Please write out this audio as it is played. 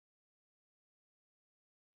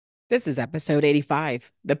This is episode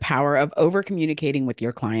 85, The Power of Over Communicating with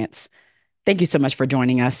Your Clients. Thank you so much for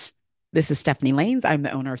joining us. This is Stephanie Lanes. I'm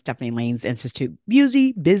the owner of Stephanie Lanes Institute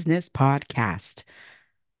Beauty Business Podcast.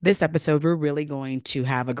 This episode, we're really going to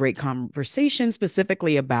have a great conversation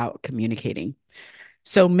specifically about communicating.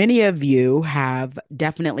 So many of you have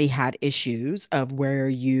definitely had issues of where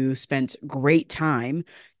you spent great time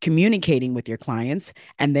communicating with your clients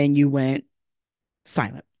and then you went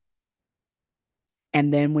silent.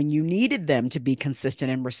 And then when you needed them to be consistent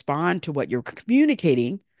and respond to what you're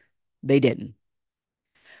communicating, they didn't.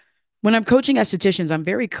 When I'm coaching estheticians, I'm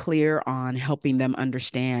very clear on helping them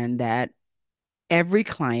understand that every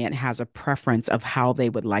client has a preference of how they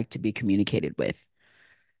would like to be communicated with.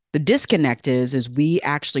 The disconnect is we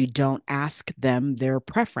actually don't ask them their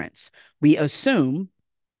preference. We assume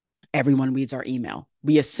everyone reads our email.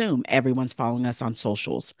 We assume everyone's following us on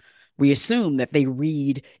socials. We assume that they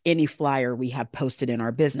read any flyer we have posted in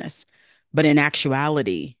our business. But in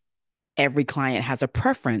actuality, every client has a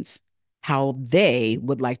preference how they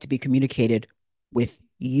would like to be communicated with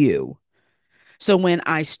you. So when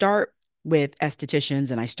I start with estheticians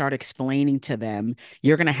and I start explaining to them,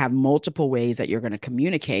 you're going to have multiple ways that you're going to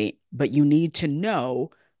communicate, but you need to know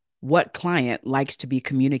what client likes to be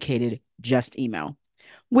communicated just email.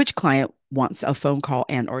 Which client wants a phone call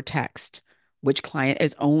and or text? Which client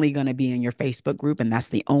is only going to be in your Facebook group and that's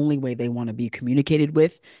the only way they want to be communicated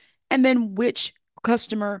with? And then which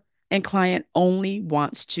customer and client only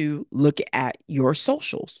wants to look at your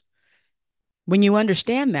socials? When you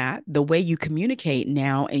understand that, the way you communicate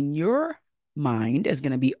now in your mind is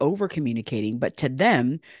going to be over communicating, but to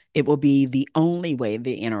them, it will be the only way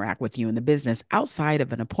they interact with you in the business outside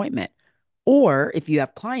of an appointment. Or if you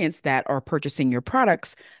have clients that are purchasing your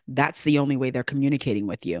products, that's the only way they're communicating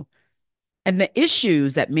with you. And the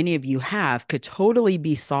issues that many of you have could totally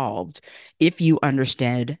be solved if you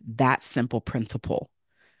understand that simple principle,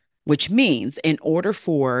 which means in order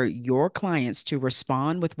for your clients to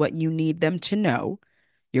respond with what you need them to know,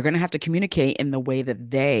 you're going to have to communicate in the way that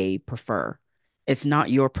they prefer. It's not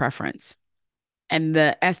your preference. And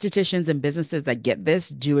the estheticians and businesses that get this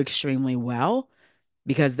do extremely well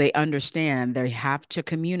because they understand they have to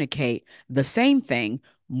communicate the same thing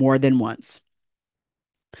more than once.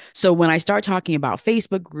 So when I start talking about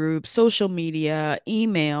Facebook groups, social media,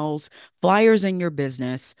 emails, flyers in your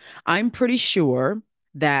business, I'm pretty sure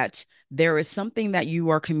that there is something that you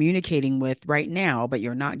are communicating with right now, but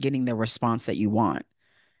you're not getting the response that you want.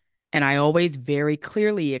 And I always very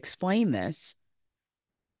clearly explain this.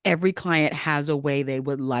 Every client has a way they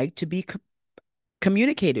would like to be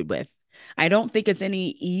communicated with. I don't think it's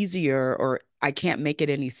any easier or I can't make it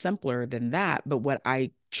any simpler than that. But what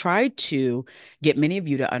I try to get many of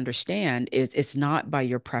you to understand is it's not by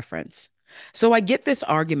your preference. So I get this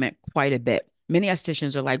argument quite a bit. Many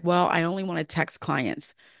estheticians are like, well, I only want to text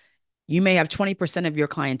clients. You may have 20% of your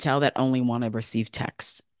clientele that only want to receive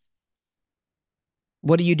text.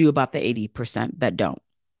 What do you do about the 80% that don't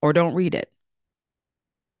or don't read it?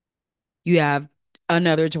 You have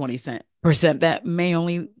another 20% that may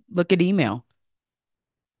only look at email.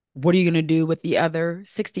 What are you going to do with the other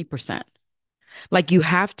 60%? Like you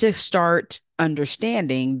have to start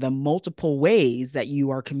understanding the multiple ways that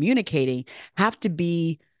you are communicating have to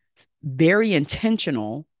be very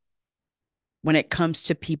intentional when it comes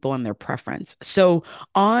to people and their preference. So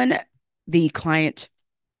on the client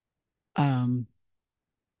um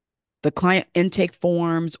the client intake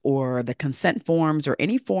forms or the consent forms or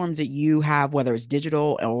any forms that you have, whether it's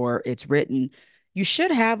digital or it's written, you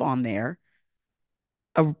should have on there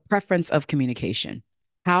a preference of communication.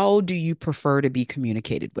 How do you prefer to be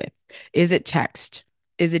communicated with? Is it text?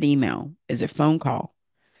 Is it email? Is it phone call?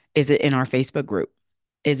 Is it in our Facebook group?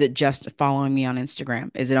 Is it just following me on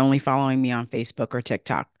Instagram? Is it only following me on Facebook or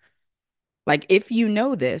TikTok? Like, if you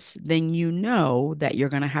know this, then you know that you're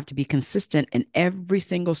going to have to be consistent in every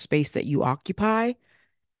single space that you occupy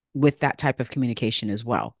with that type of communication as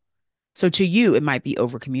well. So to you, it might be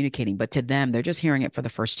over communicating, but to them, they're just hearing it for the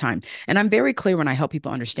first time. And I'm very clear when I help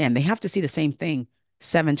people understand they have to see the same thing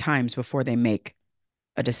 7 times before they make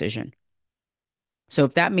a decision. So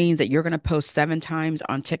if that means that you're going to post 7 times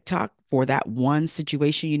on TikTok for that one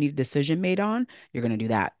situation you need a decision made on, you're going to do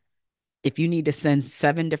that. If you need to send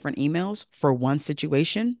 7 different emails for one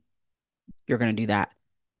situation, you're going to do that.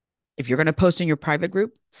 If you're going to post in your private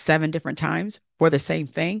group 7 different times for the same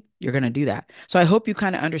thing, you're going to do that. So I hope you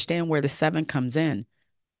kind of understand where the 7 comes in.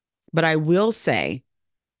 But I will say,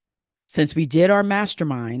 since we did our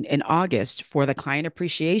mastermind in August for the client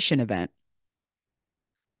appreciation event,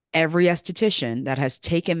 every esthetician that has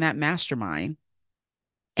taken that mastermind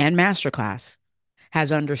and masterclass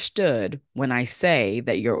has understood when I say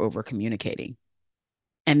that you're over communicating.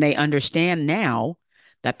 And they understand now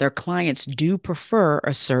that their clients do prefer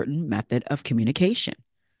a certain method of communication.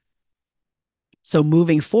 So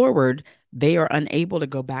moving forward, they are unable to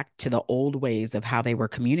go back to the old ways of how they were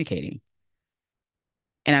communicating.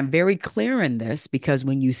 And I'm very clear in this because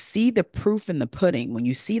when you see the proof in the pudding, when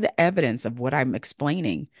you see the evidence of what I'm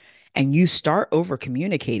explaining, and you start over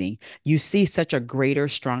communicating, you see such a greater,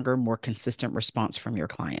 stronger, more consistent response from your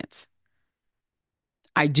clients.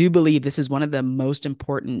 I do believe this is one of the most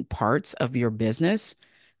important parts of your business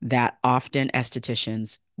that often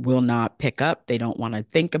estheticians will not pick up. They don't want to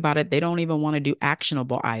think about it. They don't even want to do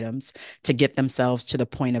actionable items to get themselves to the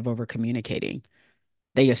point of over communicating.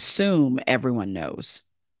 They assume everyone knows.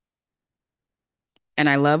 And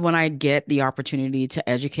I love when I get the opportunity to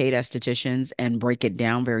educate estheticians and break it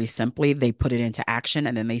down very simply. They put it into action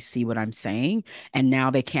and then they see what I'm saying. And now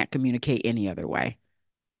they can't communicate any other way.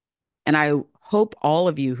 And I hope all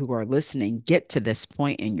of you who are listening get to this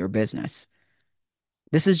point in your business.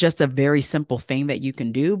 This is just a very simple thing that you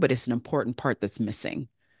can do, but it's an important part that's missing.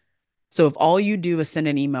 So if all you do is send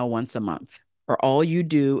an email once a month, or all you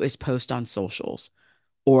do is post on socials,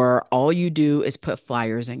 or all you do is put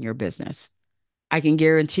flyers in your business, I can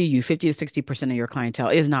guarantee you 50 to 60% of your clientele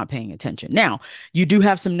is not paying attention. Now, you do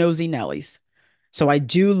have some nosy Nellies. So I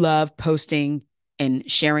do love posting and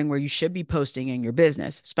sharing where you should be posting in your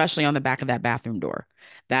business, especially on the back of that bathroom door.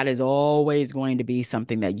 That is always going to be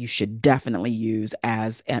something that you should definitely use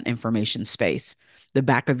as an information space. The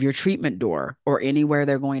back of your treatment door or anywhere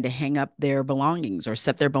they're going to hang up their belongings or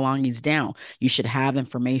set their belongings down. You should have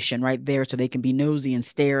information right there so they can be nosy and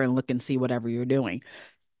stare and look and see whatever you're doing.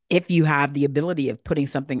 If you have the ability of putting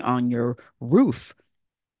something on your roof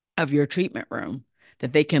of your treatment room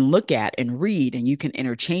that they can look at and read, and you can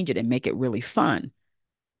interchange it and make it really fun,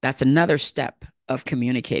 that's another step of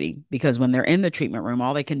communicating because when they're in the treatment room,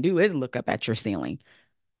 all they can do is look up at your ceiling.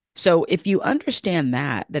 So if you understand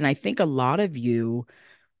that, then I think a lot of you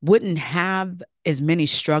wouldn't have as many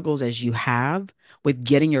struggles as you have with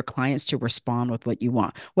getting your clients to respond with what you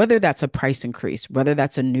want, whether that's a price increase, whether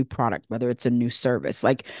that's a new product, whether it's a new service.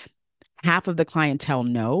 Like half of the clientele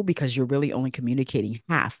know because you're really only communicating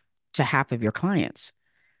half to half of your clients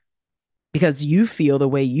because you feel the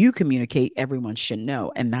way you communicate, everyone should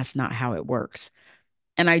know. And that's not how it works.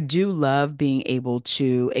 And I do love being able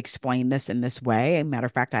to explain this in this way. As a matter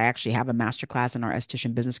of fact, I actually have a masterclass in our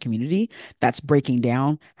esthetician business community that's breaking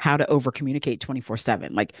down how to over communicate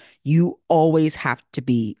 24/7. Like you always have to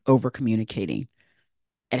be over communicating.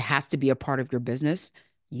 It has to be a part of your business.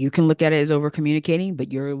 You can look at it as over communicating,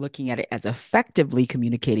 but you're looking at it as effectively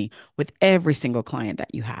communicating with every single client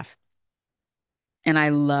that you have. And I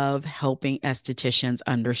love helping estheticians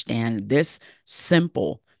understand this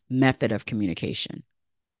simple method of communication.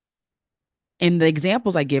 And the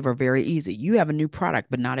examples I give are very easy. You have a new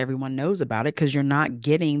product, but not everyone knows about it because you're not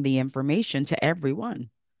getting the information to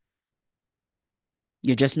everyone.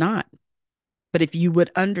 You're just not. But if you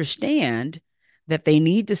would understand that they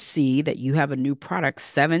need to see that you have a new product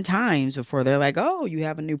 7 times before they're like, oh, you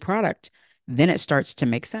have a new product, then it starts to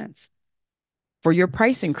make sense. For your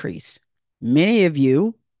price increase, many of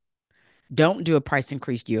you don't do a price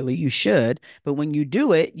increase yearly. You should, but when you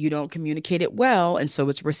do it, you don't communicate it well. And so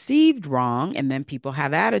it's received wrong. And then people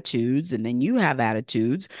have attitudes, and then you have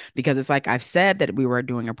attitudes because it's like I've said that we were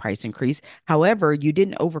doing a price increase. However, you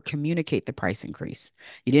didn't over communicate the price increase.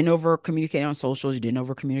 You didn't over communicate on socials. You didn't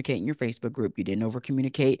over communicate in your Facebook group. You didn't over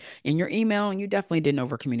communicate in your email. And you definitely didn't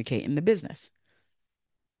over communicate in the business.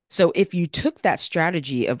 So if you took that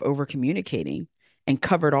strategy of over communicating and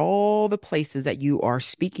covered all the places that you are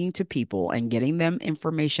speaking to people and getting them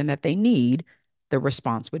information that they need, the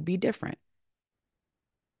response would be different.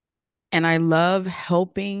 And I love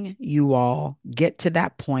helping you all get to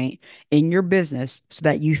that point in your business so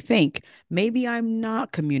that you think maybe I'm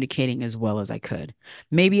not communicating as well as I could.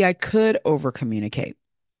 Maybe I could over communicate.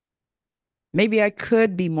 Maybe I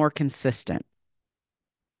could be more consistent.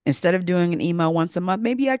 Instead of doing an email once a month,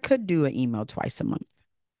 maybe I could do an email twice a month.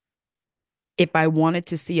 If I wanted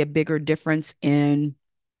to see a bigger difference in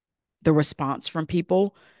the response from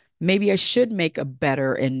people, maybe I should make a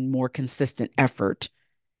better and more consistent effort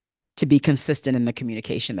to be consistent in the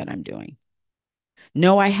communication that I'm doing.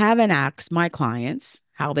 No, I haven't asked my clients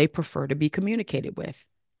how they prefer to be communicated with.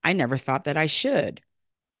 I never thought that I should,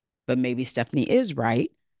 but maybe Stephanie is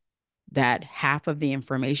right that half of the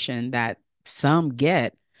information that some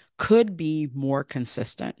get could be more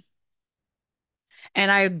consistent.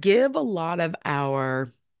 And I give a lot of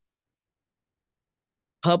our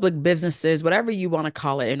public businesses, whatever you want to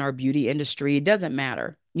call it in our beauty industry, it doesn't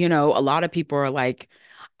matter. A lot of people are like,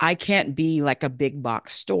 I can't be like a big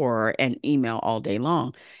box store and email all day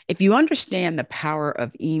long. If you understand the power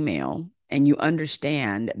of email and you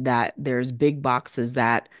understand that there's big boxes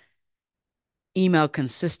that email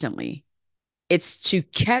consistently, it's to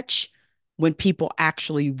catch when people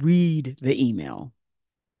actually read the email,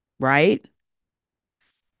 right?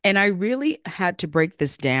 And I really had to break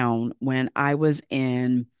this down when I was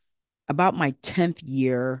in about my 10th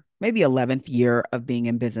year, maybe 11th year of being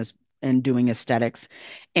in business and doing aesthetics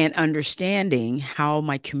and understanding how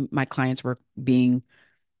my clients were being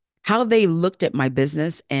how they looked at my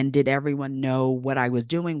business and did everyone know what I was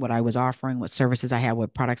doing, what I was offering, what services I had,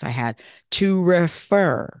 what products I had to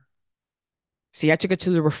refer. See, I took it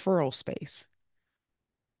to the referral space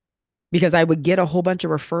because I would get a whole bunch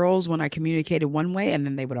of referrals when I communicated one way and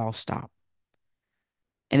then they would all stop.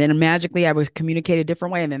 And then magically I would communicate a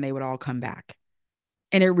different way and then they would all come back.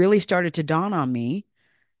 And it really started to dawn on me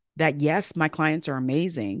that yes, my clients are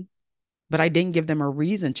amazing, but I didn't give them a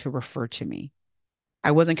reason to refer to me.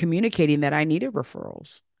 I wasn't communicating that I needed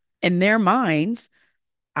referrals. In their minds,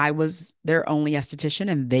 I was their only esthetician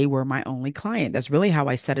and they were my only client. That's really how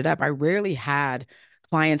I set it up. I rarely had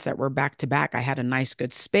clients that were back to back. I had a nice,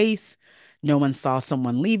 good space. No one saw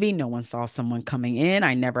someone leaving. No one saw someone coming in.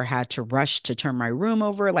 I never had to rush to turn my room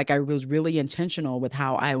over. Like I was really intentional with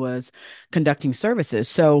how I was conducting services.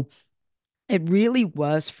 So it really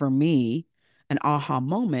was for me an aha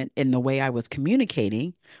moment in the way I was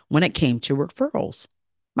communicating when it came to referrals.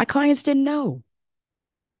 My clients didn't know.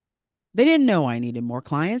 They didn't know I needed more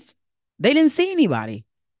clients. They didn't see anybody.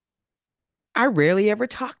 I rarely ever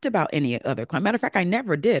talked about any other client. Matter of fact, I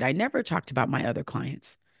never did. I never talked about my other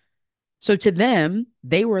clients. So to them,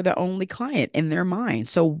 they were the only client in their mind.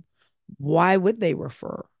 So why would they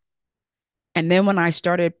refer? And then when I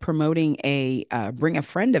started promoting a bring a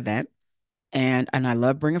friend event, and I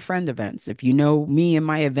love bring a friend events. If you know me and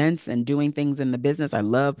my events and doing things in the business, I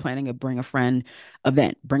love planning a bring a friend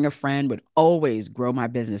event. Bring a friend would always grow my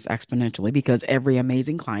business exponentially because every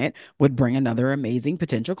amazing client would bring another amazing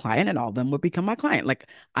potential client and all of them would become my client. Like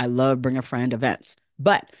I love bring a friend events.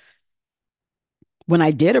 But when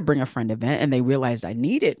I did a bring a friend event and they realized I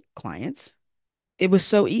needed clients, it was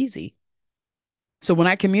so easy. So when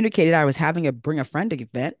I communicated I was having a bring a friend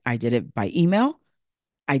event, I did it by email.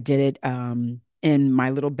 I did it in my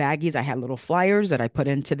little baggies. I had little flyers that I put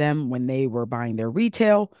into them when they were buying their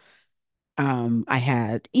retail. I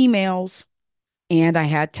had emails and I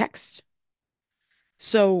had text.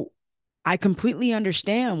 So I completely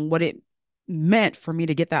understand what it meant for me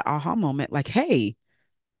to get that aha moment like, hey,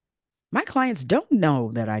 my clients don't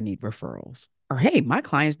know that I need referrals. Or hey, my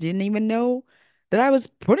clients didn't even know that I was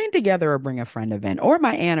putting together a bring a friend event or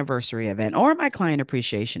my anniversary event or my client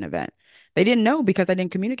appreciation event. They didn't know because I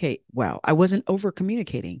didn't communicate well. I wasn't over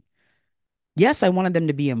communicating. Yes, I wanted them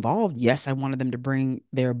to be involved. Yes, I wanted them to bring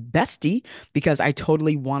their bestie because I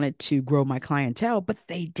totally wanted to grow my clientele, but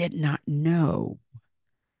they did not know.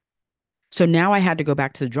 So now I had to go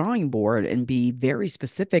back to the drawing board and be very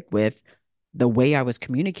specific with the way I was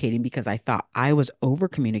communicating because I thought I was over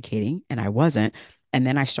communicating and I wasn't. And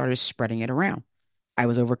then I started spreading it around. I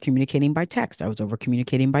was over communicating by text. I was over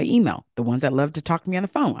communicating by email. The ones that love to talk to me on the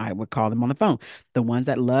phone, I would call them on the phone. The ones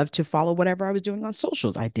that love to follow whatever I was doing on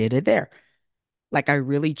socials, I did it there. Like I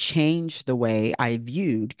really changed the way I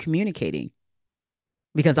viewed communicating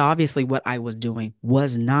because obviously what I was doing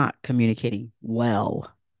was not communicating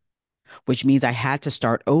well, which means I had to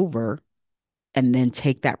start over and then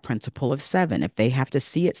take that principle of seven. If they have to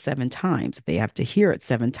see it 7 times, if they have to hear it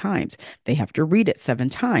 7 times, they have to read it 7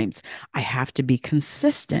 times, I have to be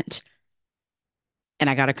consistent and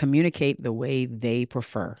I got to communicate the way they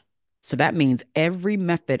prefer. So that means every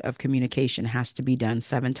method of communication has to be done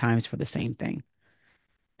 7 times for the same thing.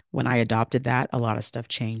 When I adopted that, a lot of stuff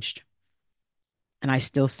changed. And I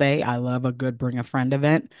still say I love a good bring a friend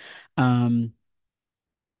event. Um,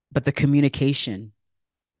 but the communication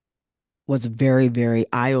was very, very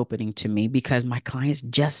eye opening to me because my clients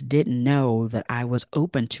just didn't know that I was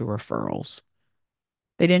open to referrals.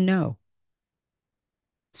 They didn't know.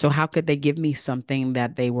 So, how could they give me something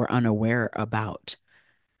that they were unaware about?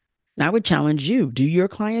 And I would challenge you, do your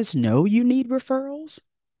clients know you need referrals?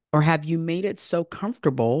 Or have you made it so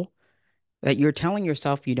comfortable that you're telling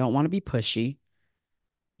yourself you don't want to be pushy?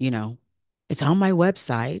 You know, it's on my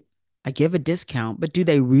website. I give a discount, but do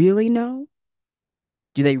they really know?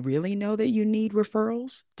 Do they really know that you need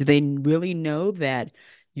referrals? Do they really know that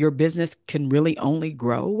your business can really only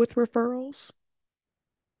grow with referrals?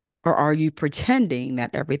 Or are you pretending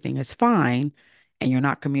that everything is fine and you're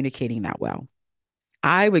not communicating that well?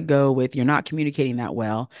 I would go with you're not communicating that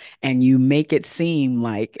well, and you make it seem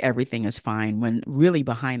like everything is fine when really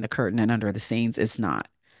behind the curtain and under the scenes it's not.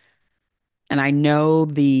 And I know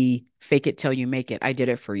the fake it till you make it. I did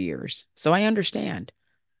it for years. So I understand.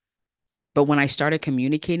 But when I started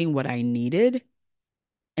communicating what I needed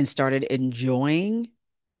and started enjoying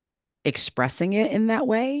expressing it in that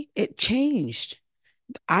way, it changed.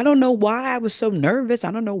 I don't know why I was so nervous.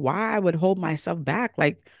 I don't know why I would hold myself back.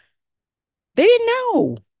 Like they didn't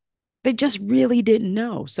know. They just really didn't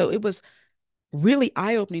know. So it was really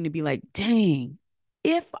eye opening to be like, dang,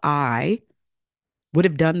 if I would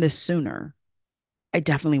have done this sooner, I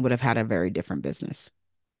definitely would have had a very different business.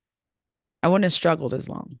 I wouldn't have struggled as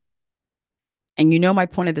long. And my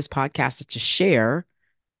point of this podcast is to share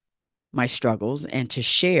my struggles and to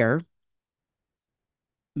share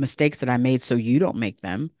mistakes that I made so you don't make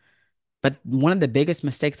them. But one of the biggest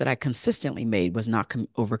mistakes that I consistently made was not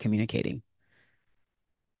over communicating,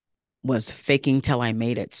 was faking till I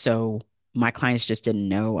made it. So my clients just didn't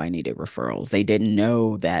know I needed referrals. They didn't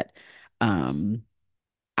know that um,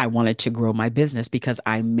 I wanted to grow my business because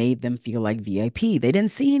I made them feel like VIP. They didn't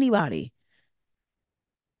see anybody.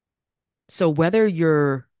 So whether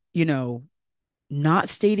you're, not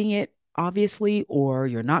stating it obviously or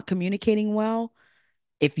you're not communicating well,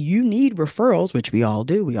 if you need referrals, which we all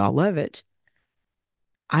do, we all love it,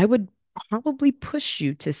 I would probably push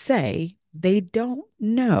you to say they don't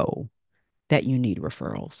know that you need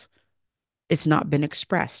referrals. It's not been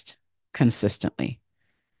expressed consistently.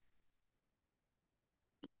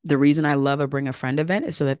 The reason I love a bring a friend event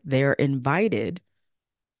is so that they're invited.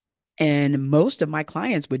 And most of my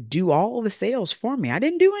clients would do all the sales for me. I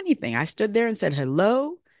didn't do anything. I stood there and said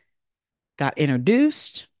hello, got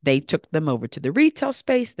introduced. They took them over to the retail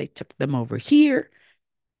space. They took them over here.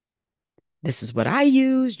 This is what I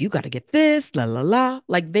use. You got to get this, la, la, la.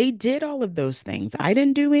 Like they did all of those things. I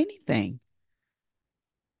didn't do anything.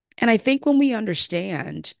 And I think when we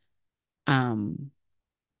understand um,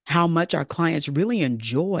 how much our clients really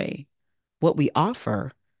enjoy what we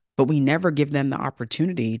offer, but we never give them the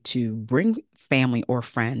opportunity to bring family or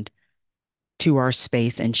friend to our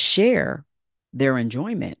space and share their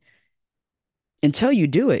enjoyment. Until you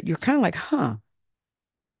do it, you're kind of like, huh.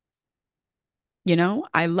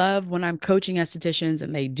 I love when I'm coaching estheticians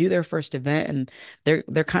and they do their first event and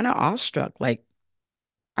they're kind of awestruck. Like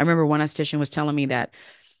I remember one esthetician was telling me that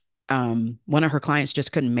one of her clients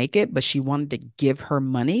just couldn't make it, but she wanted to give her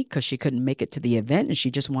money because she couldn't make it to the event and she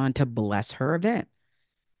just wanted to bless her event.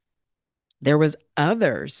 There was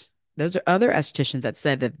others. Those are other estheticians that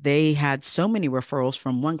said that they had so many referrals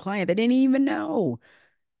from one client they didn't even know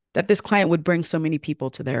that this client would bring so many people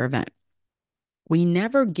to their event. We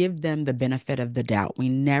never give them the benefit of the doubt. We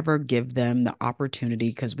never give them the opportunity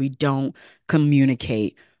because we don't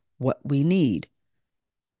communicate what we need.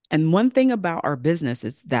 And one thing about our business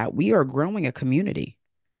is that we are growing a community.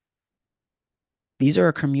 These are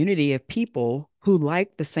a community of people who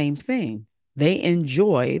like the same thing. They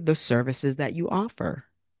enjoy the services that you offer.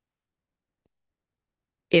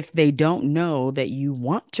 If they don't know that you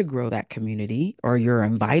want to grow that community or you're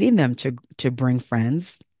inviting them to bring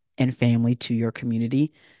friends and family to your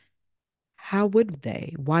community, how would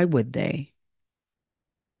they? Why would they?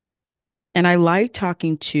 And I like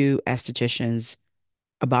talking to estheticians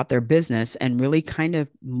about their business and really kind of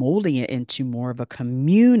molding it into more of a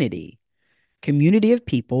community of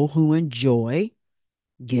people who enjoy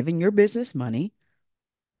giving your business money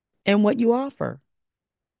and what you offer.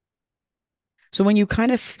 So when you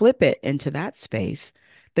kind of flip it into that space,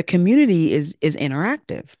 the community is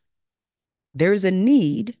interactive. There's a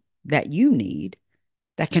need that you need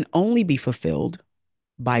that can only be fulfilled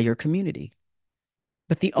by your community.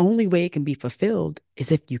 But the only way it can be fulfilled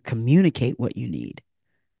is if you communicate what you need.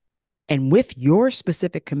 And with your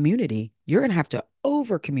specific community, you're going to have to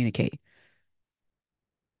over communicate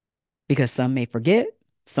because some may forget,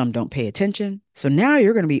 some don't pay attention. So now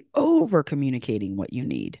you're going to be over communicating what you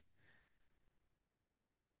need.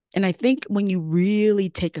 And I think when you really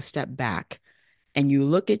take a step back and you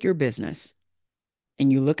look at your business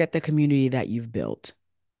and you look at the community that you've built,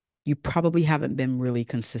 you probably haven't been really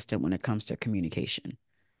consistent when it comes to communication.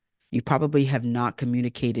 You probably have not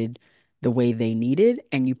communicated the way they needed,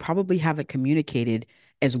 and you probably haven't communicated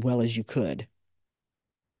as well as you could.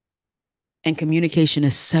 And communication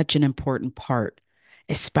is such an important part,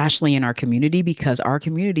 especially in our community, because our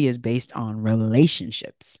community is based on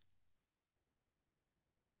relationships.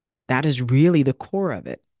 That is really the core of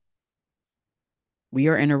it. We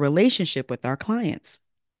are in a relationship with our clients.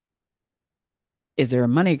 Is there a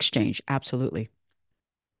money exchange? Absolutely.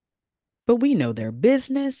 But we know their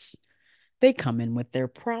business. They come in with their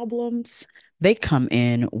problems. They come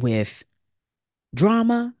in with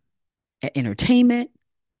drama, entertainment.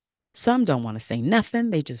 Some don't want to say nothing.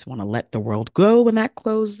 They just want to let the world go when that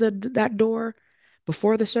close that door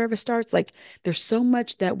before the service starts. Like there's so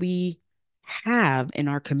much that we have in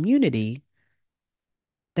our community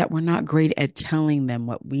that we're not great at telling them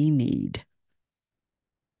what we need.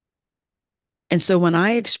 And so when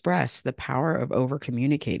I express the power of over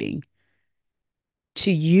communicating,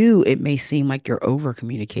 to you, it may seem like you're over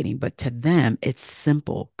communicating, but to them, it's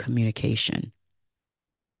simple communication.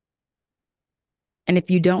 And if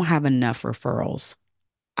you don't have enough referrals,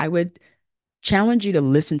 I would challenge you to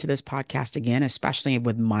listen to this podcast again, especially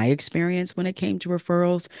with my experience when it came to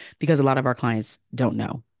referrals, because a lot of our clients don't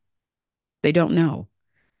know. They don't know.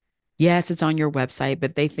 Yes, it's on your website,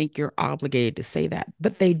 but they think you're obligated to say that,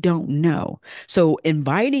 but they don't know. So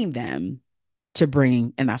inviting them to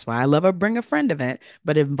bring, and that's why I love a bring a friend event,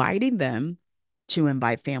 but inviting them to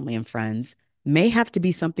invite family and friends may have to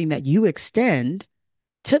be something that you extend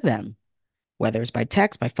to them, whether it's by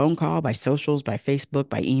text, by phone call, by socials, by Facebook,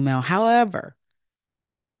 by email, however,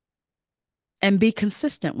 and be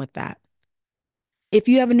consistent with that. If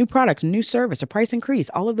you have a new product, a new service, a price increase,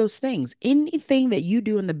 all of those things, anything that you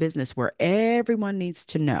do in the business where everyone needs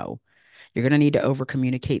to know, you're going to need to over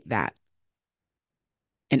communicate that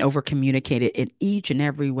and over communicate it in each and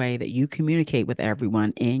every way that you communicate with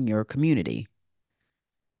everyone in your community.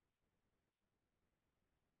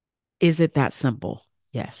 Is it that simple?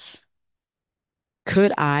 Yes.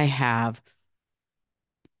 Could I have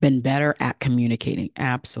been better at communicating?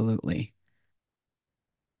 Absolutely.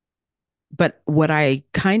 But what I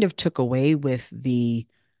kind of took away with the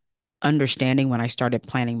understanding when I started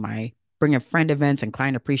planning my bring a friend events and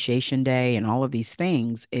client appreciation day and all of these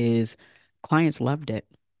things is clients loved it.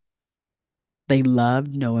 They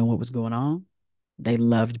loved knowing what was going on. They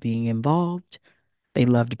loved being involved. They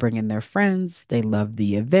loved bringing their friends. They loved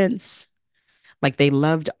the events. Like they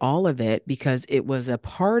loved all of it because it was a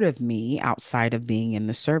part of me outside of being in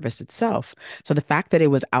the service itself. So the fact that it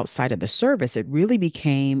was outside of the service, it really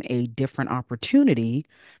became a different opportunity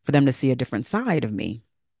for them to see a different side of me.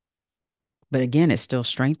 But again, it still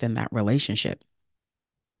strengthened that relationship.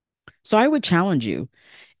 So I would challenge you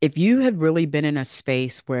if you have really been in a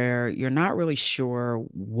space where you're not really sure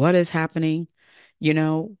what is happening, you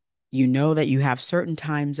know, you know that you have certain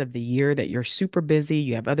times of the year that you're super busy,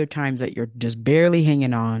 you have other times that you're just barely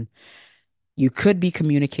hanging on. You could be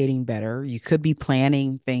communicating better, you could be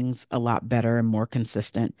planning things a lot better and more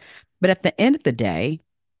consistent. But at the end of the day,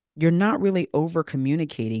 you're not really over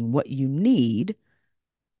communicating what you need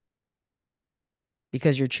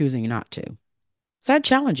because you're choosing not to. So I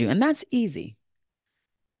challenge you, and that's easy.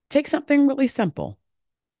 Take something really simple.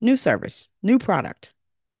 New service, new product.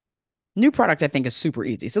 New product, I think, is super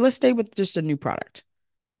easy. So let's stay with just a new product.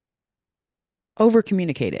 Over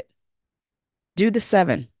communicate it. Do the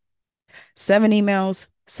seven emails,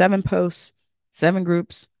 seven posts, seven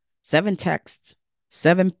groups, seven texts,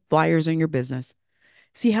 seven flyers in your business.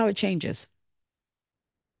 See how it changes.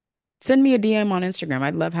 Send me a DM on Instagram.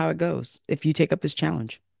 I'd love how it goes if you take up this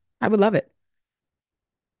challenge. I would love it.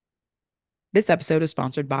 This episode is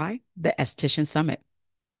sponsored by the Esthetician Summit,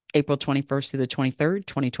 April 21st through the 23rd,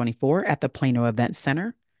 2024, at the Plano Event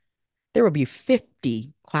Center. There will be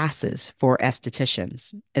 50 classes for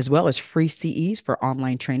estheticians, as well as free CEs for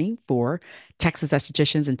online training for Texas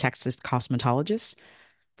estheticians and Texas cosmetologists.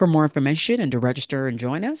 For more information and to register and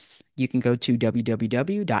join us, you can go to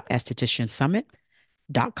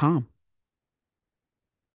www.estheticiansummit.com.